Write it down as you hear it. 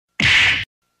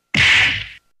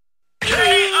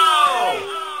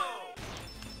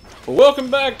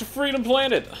Welcome back to Freedom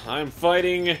Planet. I'm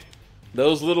fighting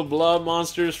those little blob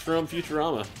monsters from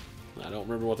Futurama. I don't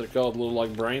remember what they're called, little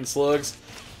like brain slugs.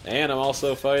 And I'm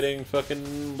also fighting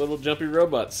fucking little jumpy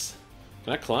robots.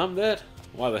 Can I climb that?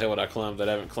 Why the hell would I climb that?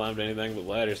 I haven't climbed anything but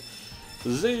ladders.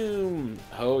 Zoom!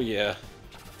 Oh yeah.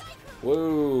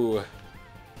 Whoa.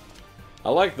 I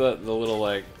like the little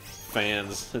like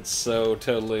fans. It's so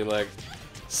totally like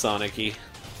Sonic-y.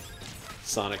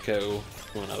 Sonico.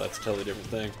 Well, no, that's a totally different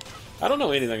thing. I don't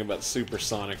know anything about Super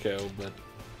Sonico, but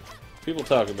people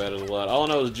talk about it a lot. All I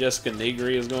know is Jessica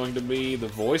Negri is going to be the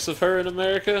voice of her in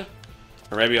America.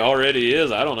 Or maybe already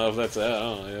is. I don't know if that's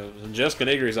out. I don't know. Jessica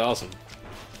Negri's awesome.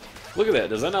 Look at that.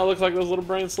 Does that not look like those little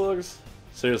brain slugs?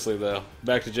 Seriously, though.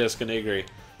 Back to Jessica Negri.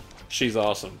 She's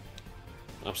awesome.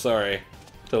 I'm sorry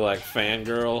to, like,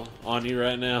 fangirl on you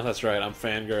right now. That's right, I'm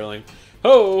fangirling.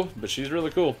 Oh! But she's really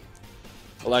cool.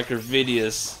 I like her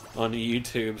videos on the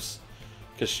YouTubes.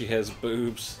 Because she has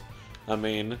boobs. I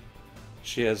mean,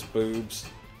 she has boobs.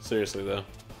 Seriously, though.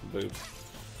 Boobs.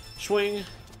 Swing.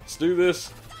 Let's do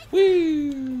this.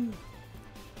 Woo!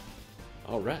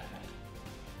 Alright.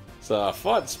 So I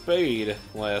fought Spade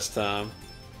last time,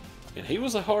 and he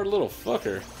was a hard little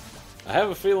fucker. I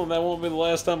have a feeling that won't be the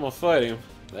last time I fight him.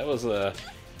 That was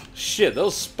shit,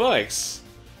 those spikes,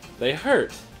 they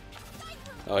hurt.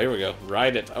 Oh, here we go.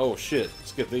 Ride it. Oh shit,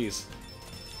 let's get these.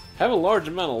 Have a large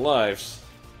amount of lives.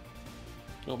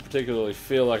 Don't particularly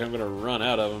feel like I'm gonna run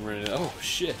out of them or anything. Oh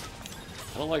shit.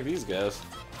 I don't like these guys.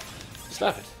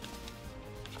 Stop it.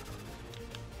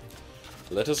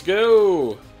 Let us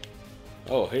go!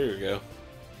 Oh, here we go.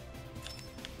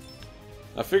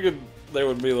 I figured there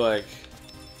would be like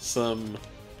some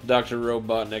Dr.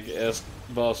 Robotnik-esque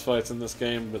boss fights in this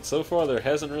game, but so far there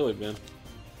hasn't really been.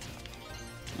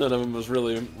 None of them has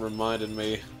really reminded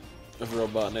me of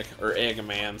Robotnik, or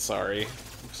Eggman, sorry.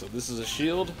 So this is a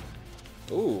shield.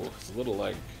 Ooh, it's a little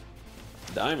like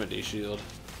diamondy shield.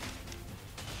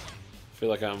 I feel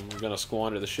like I'm gonna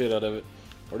squander the shit out of it.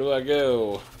 Where do I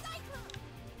go?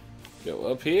 Go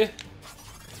up here?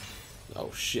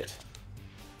 Oh shit.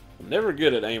 I'm never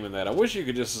good at aiming that. I wish you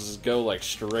could just go like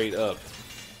straight up.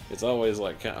 It's always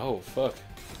like, oh fuck.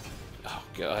 Oh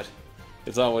god.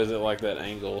 It's always at like that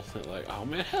angle. Like, oh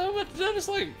man, how much did I just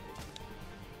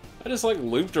like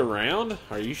looped around?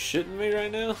 Are you shitting me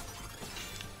right now?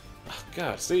 Oh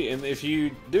god, see, and if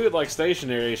you do it like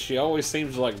stationary, she always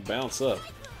seems to like bounce up.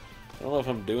 I don't know if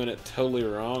I'm doing it totally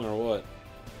wrong or what.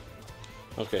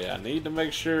 Okay, I need to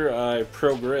make sure I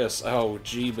progress. Oh,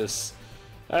 Jeebus.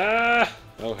 Ah!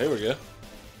 Oh, here we go.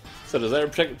 So does that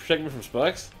protect me from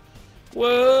spikes?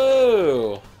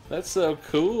 Whoa! That's so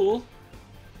cool.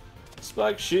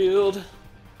 Spike shield.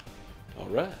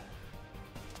 Alright.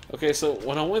 Okay, so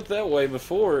when I went that way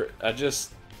before, I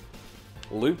just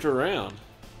looped around.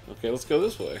 Okay, let's go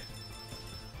this way.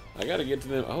 I gotta get to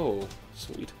them. Oh,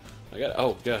 sweet.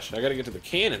 Oh gosh, I gotta get to the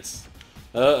cannons.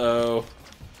 Uh-oh.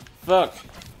 Fuck.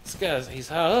 This guy's, he's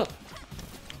high up.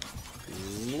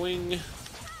 Swing.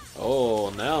 Oh,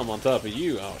 now I'm on top of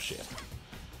you. Oh, shit.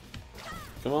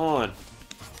 Come on.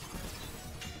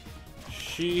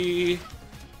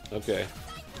 Okay.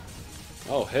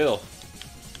 Oh, hell.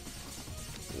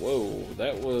 Whoa,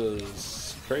 that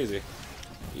was crazy.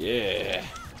 Yeah.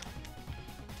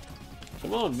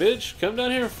 Come on, bitch. Come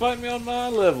down here and fight me on my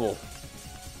level.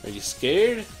 Are you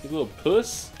scared, you little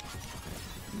puss?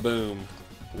 Boom.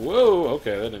 Whoa,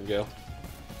 okay, that didn't go.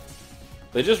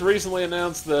 They just recently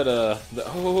announced that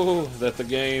that the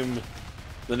game,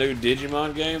 the new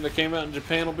Digimon game that came out in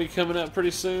Japan will be coming out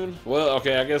pretty soon. Well,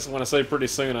 okay, I guess when I say pretty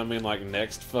soon, I mean like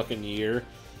next fucking year.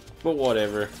 But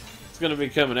whatever. It's gonna be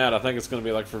coming out. I think it's gonna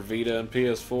be like for Vita and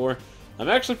PS4. I'm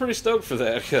actually pretty stoked for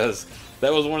that because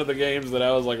that was one of the games that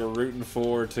I was like rooting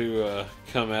for to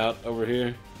come out over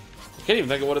here. I can't even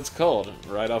think of what it's called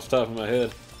right off the top of my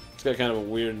head. It's got kind of a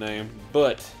weird name,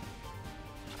 but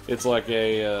it's like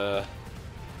a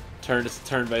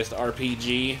turn-based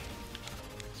RPG.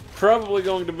 It's probably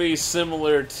going to be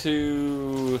similar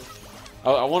to,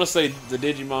 I want to say the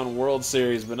Digimon World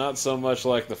Series, but not so much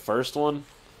like the first one.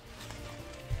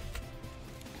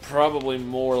 Probably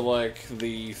more like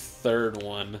the third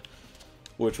one,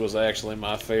 which was actually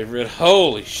my favorite.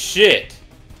 Holy shit!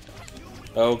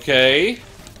 Okay.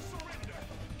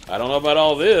 I don't know about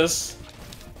all this.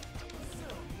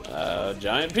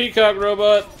 Giant Peacock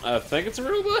robot. I think it's a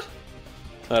robot?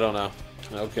 I don't know.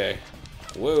 Okay.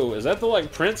 Whoa, is that the,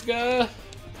 like, Prince guy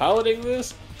piloting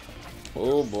this?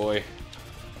 Oh, boy.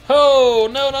 Oh,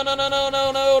 no, no, no, no, no,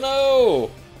 no, no,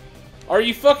 no! Are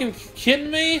you fucking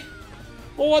kidding me?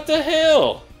 Well, what the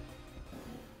hell?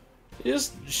 He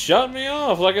just shot me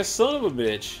off like a son of a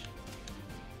bitch.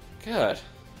 God,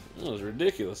 that was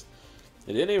ridiculous.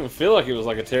 It didn't even feel like it was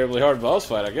like a terribly hard boss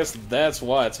fight. I guess that's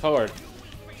why it's hard.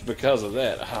 It's because of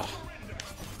that. Ah.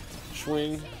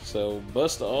 Swing. So,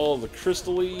 bust all the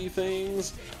crystal-y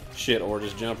things. Shit, or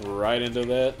just jump right into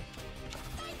that.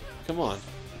 Come on.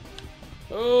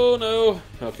 Oh, no.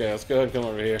 Okay, let's go ahead and come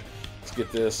over here. Let's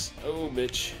get this. Oh,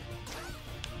 bitch.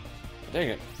 Dang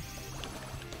it.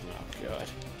 Oh, God.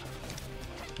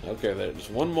 Okay, there.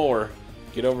 Just one more.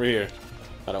 Get over here.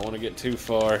 I don't want to get too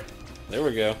far. There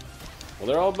we go. Well,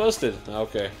 they're all busted.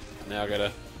 Okay. Now I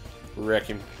gotta wreck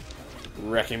him.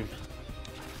 Wreck him.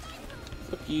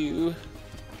 Fuck you.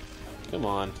 Come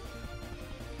on.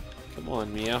 Come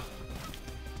on, meow.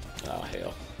 Oh,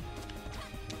 hell.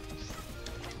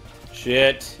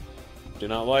 Shit. Do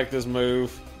not like this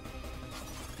move.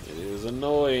 It is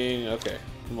annoying. Okay,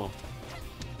 come on.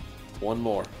 One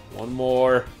more. One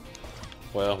more.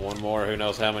 Well, one more. Who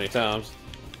knows how many times.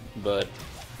 But,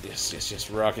 yes,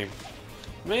 rock him.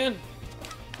 Man.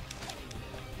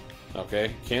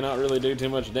 Okay, cannot really do too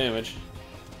much damage.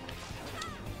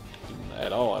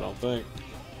 At all, I don't think.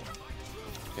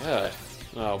 God.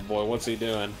 Oh boy, what's he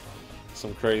doing?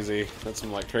 Some crazy, that's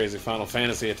some like crazy Final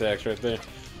Fantasy attacks right there.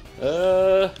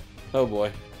 Oh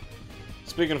boy.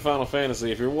 Speaking of Final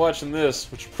Fantasy, if you're watching this,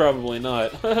 which you're probably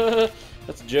not,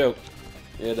 that's a joke.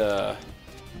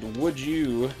 Would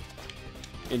you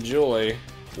enjoy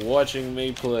watching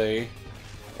me play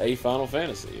a Final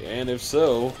Fantasy? And if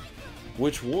so,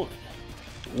 which one?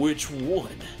 Which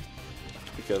one?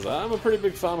 Because I'm a pretty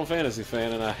big Final Fantasy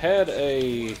fan, and I had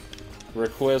a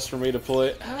request for me to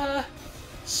play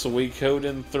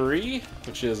Suikoden 3,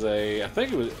 which is I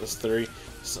think it was 3.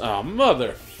 Oh,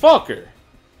 motherfucker!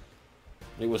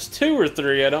 It was 2 or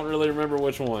 3, I don't really remember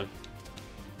which one.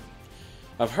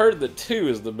 I've heard that 2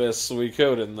 is the best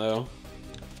Suikoden, though.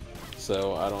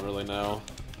 So, I don't really know.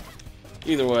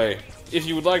 Either way, if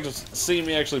you would like to see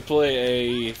me actually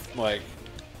play a, like,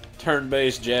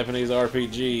 turn-based Japanese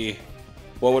RPG,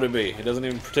 what would it be? It doesn't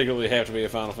even particularly have to be a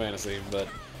Final Fantasy, but,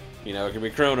 you know, it could be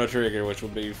Chrono Trigger, which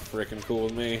would be freaking cool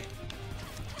with me.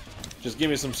 Just give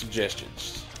me some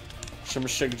suggestions. Some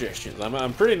suggestions.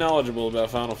 I'm pretty knowledgeable about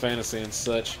Final Fantasy and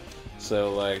such,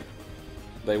 so, like,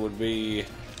 they would be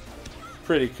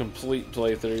pretty complete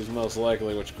playthroughs, most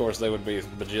likely, which, of course, they would be a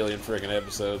bajillion freaking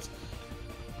episodes.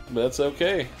 But that's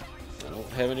okay. I don't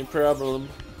have any problem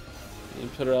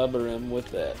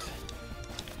with that.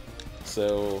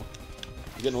 So,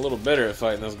 I'm getting a little better at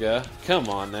fighting this guy. Come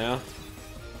on now.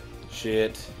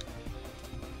 Shit.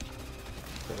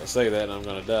 If I say that, I'm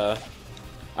gonna die.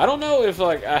 I don't know if,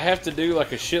 like, I have to do,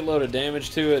 like, a shitload of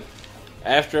damage to it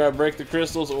after I break the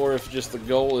crystals, or if just the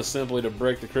goal is simply to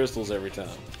break the crystals every time.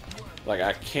 Like,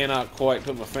 I cannot quite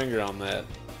put my finger on that.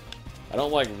 I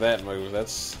don't like that move.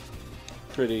 That's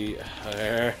pretty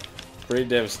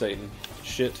devastating.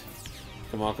 Shit.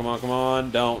 Come on, come on, come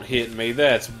on. Don't hit me.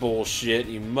 That's bullshit,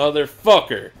 you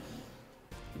motherfucker.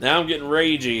 Now I'm getting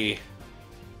ragey.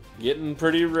 Getting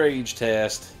pretty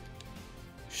rage-tassed.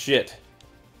 Shit.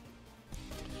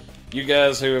 You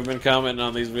guys who have been commenting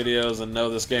on these videos and know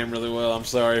this game really well, I'm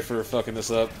sorry for fucking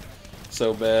this up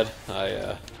so bad.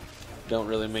 I don't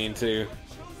really mean to.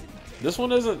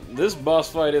 This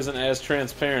boss fight isn't as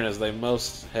transparent as they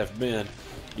most have been.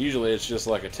 Usually it's just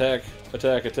like attack,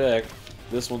 attack, attack.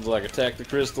 This one's like attack the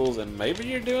crystals and maybe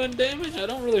you're doing damage? I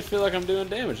don't really feel like I'm doing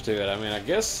damage to it. I mean, I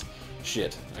guess...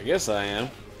 Shit. I guess I am.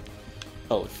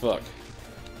 Holy fuck.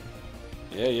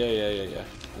 Yeah.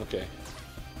 Okay.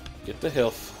 Get the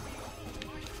health.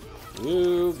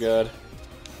 Woo, God.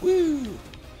 Woo!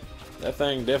 That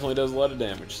thing definitely does a lot of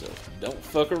damage, so don't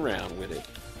fuck around with it.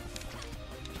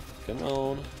 Come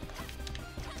on.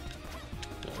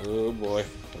 Oh boy.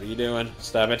 What are you doing?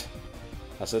 Stop it.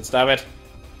 I said stop it.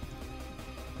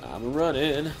 I'm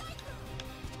running.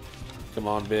 Come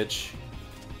on, bitch.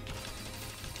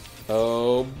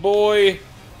 Oh boy.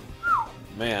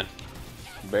 Man.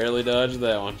 Barely dodged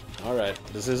that one. Alright.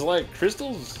 Does his, like,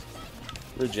 crystals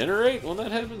regenerate when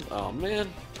that happens? Oh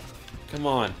man. Come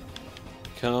on.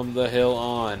 Come the hell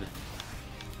on.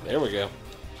 There we go.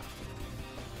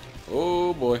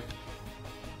 Oh boy.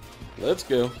 Let's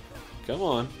go. Come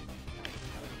on.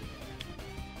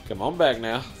 Come on back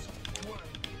now.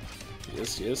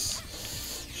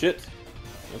 Yes. Shit.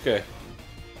 Okay.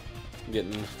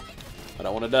 I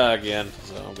don't want to die again,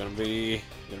 so I'm gonna be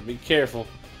careful.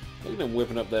 Look at him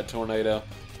whipping up that tornado.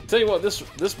 I'll tell you what,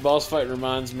 this boss fight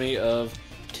reminds me of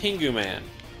Tengu Man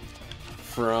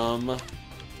from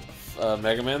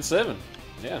Mega Man 7.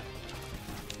 Yeah.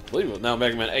 I believe it was, no,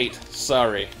 Mega Man 8.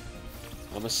 Sorry.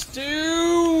 I'm a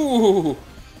stew!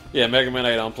 Yeah, Mega Man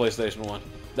 8 on PlayStation 1.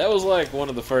 That was like one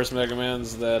of the first Mega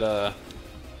Mans that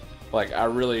like I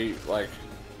really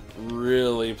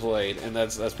really played, and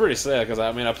that's pretty sad because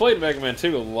I mean I played Mega Man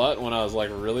 2 a lot when I was like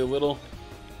really little,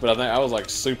 but I think I was like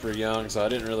super young, so I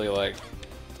didn't really like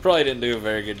probably didn't do a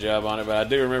very good job on it. But I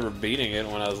do remember beating it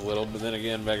when I was little. But then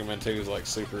again, Mega Man 2 is like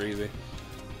super easy.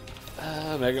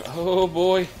 Oh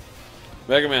boy,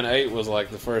 Mega Man 8 was like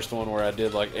the first one where I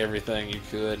did like everything you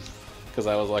could because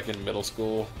I was like in middle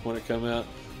school when it came out.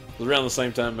 It was around the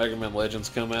same time Mega Man Legends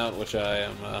come out, which I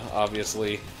am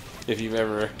obviously, if you've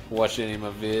ever watched any of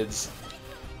my vids,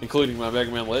 including my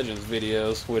Mega Man Legends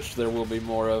videos, which there will be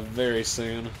more of very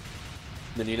soon,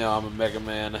 then you know I'm a Mega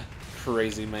Man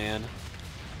crazy man.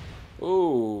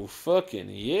 Ooh, fucking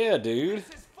yeah, dude.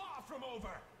 This is far from over.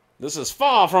 This is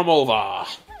far from over.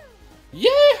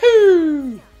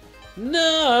 Yahoo!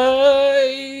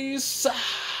 Nice!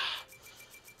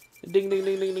 Ding, ding,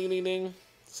 ding, ding, ding, ding, ding.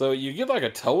 So you get like a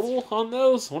total on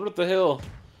those? I wonder what the hell.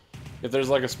 If there's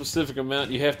like a specific amount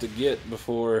you have to get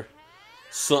before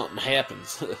something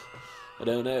happens. I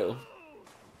don't know.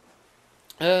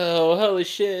 Oh, holy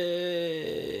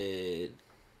shit.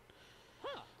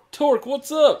 Torque,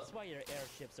 what's up? That's why your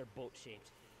airships are boat-shaped.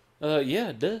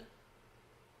 Yeah, duh.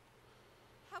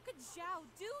 How could Zhao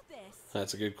do this?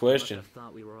 That's a good question. Must have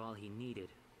thought we were all he needed.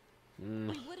 We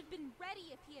would have been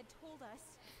ready if he had told us.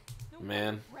 No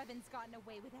Man. wonder Revan's gotten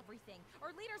away with everything. Our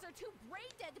leaders are too brain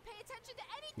dead to pay attention to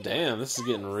anything. Damn, this is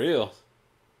getting real.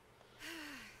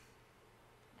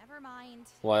 Never mind.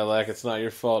 Lilac, it's not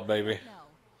your fault, baby. No.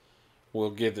 We'll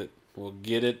get it. We'll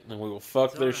get it, and we will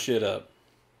fuck their shit up.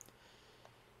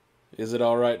 Is it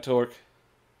alright, Torque?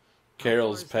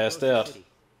 Carol's passed out.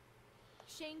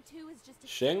 Shang 2 is just a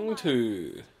Shang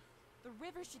 2. The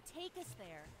river should take us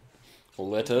there.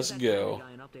 Let us go.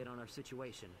 An update on our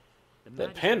situation. The That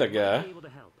magistrate panda might guy. be able to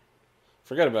help.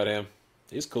 Forgot about him.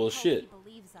 He's cool as Hope shit. He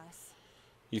believes us.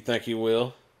 You think he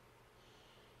will?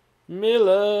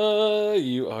 Mila,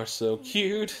 you are so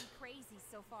cute. Crazy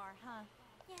so far, huh?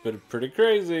 Yeah. But pretty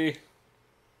crazy.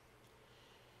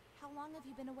 How long have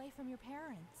you been away from your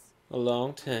parents? A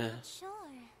long time. Sure.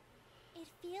 It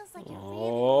feels like a Oh. really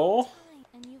long time.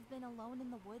 And you've been alone in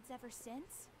the woods ever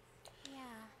since? Yeah.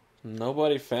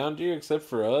 Nobody found you except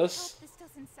for I us? hope this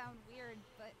doesn't sound weird,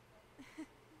 but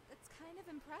that's kind of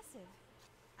impressive.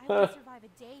 I Huh. won't survive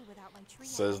a day without my tree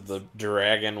Says house. the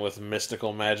dragon with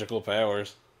mystical magical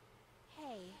powers.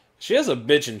 Hey, She has a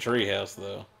bitchin' treehouse,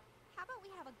 though. how about we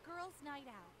have a girls' night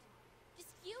out? Just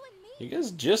you and me. You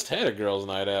guys just had a girls'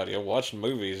 night out. You watched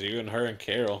movies, you and her and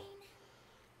Carol.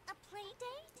 A play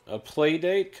date? A play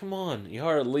date? Come on, you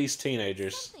are at least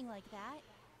teenagers. Something like that.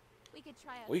 We could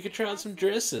try out We could some try on some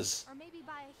dresses, dresses. or maybe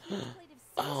buy a huge plate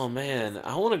of Oh sushi. man,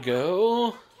 I wanna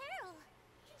go. Carol,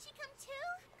 can she come too?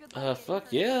 Good luck getting Fuck her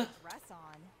to yeah. put a dress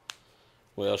on.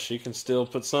 Well, she can still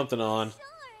put something on. Sure.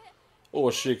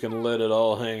 Or she can let it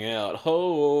all hang out.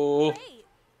 Oh, Great.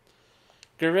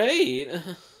 great. Look,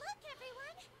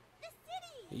 everyone. The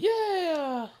city.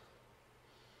 Yeah.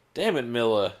 Damn it,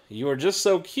 Milla. You are just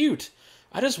so cute.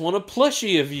 I just want a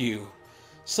plushie of you.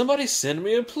 Somebody send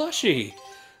me a plushie.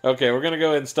 Okay, we're going to go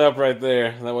ahead and stop right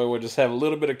there. That way we'll just have a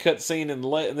little bit of cutscene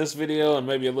in this video and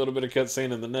maybe a little bit of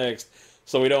cutscene in the next.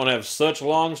 So we don't have such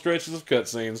long stretches of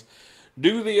cutscenes.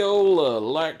 Do the old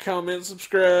like, comment,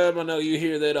 subscribe. I know you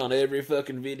hear that on every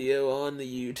fucking video on the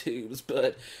YouTubes,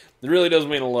 but it really does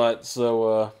mean a lot.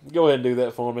 So go ahead and do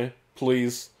that for me,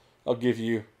 please. I'll give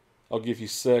you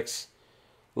sex,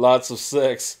 lots of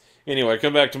sex. Anyway,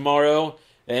 come back tomorrow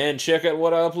and check out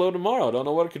what I upload tomorrow. I don't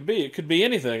know what it could be. It could be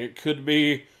anything. It could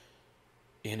be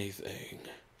anything.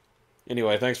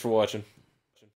 Anyway, thanks for watching.